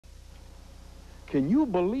Can you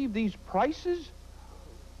believe these prices?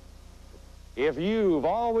 If you've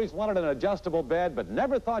always wanted an adjustable bed but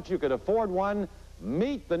never thought you could afford one,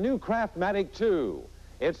 meet the new Craftmatic 2.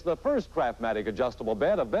 It's the first Craftmatic adjustable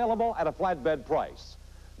bed available at a flatbed price.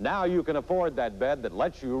 Now you can afford that bed that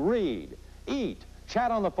lets you read, eat,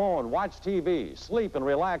 chat on the phone, watch TV, sleep and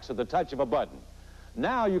relax at the touch of a button.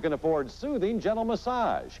 Now you can afford soothing, gentle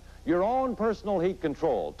massage, your own personal heat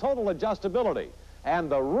control, total adjustability,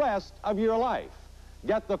 and the rest of your life.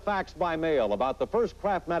 Get the facts by mail about the first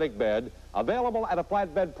Craftmatic bed available at a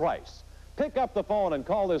flatbed price. Pick up the phone and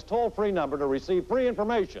call this toll-free number to receive free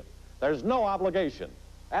information. There's no obligation.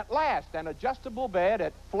 At last, an adjustable bed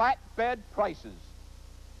at flatbed prices.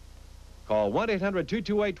 Call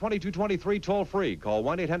 1-800-228-2223 toll-free. Call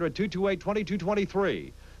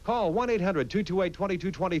 1-800-228-2223. Call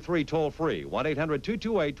 1-800-228-2223 toll-free.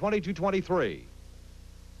 1-800-228-2223.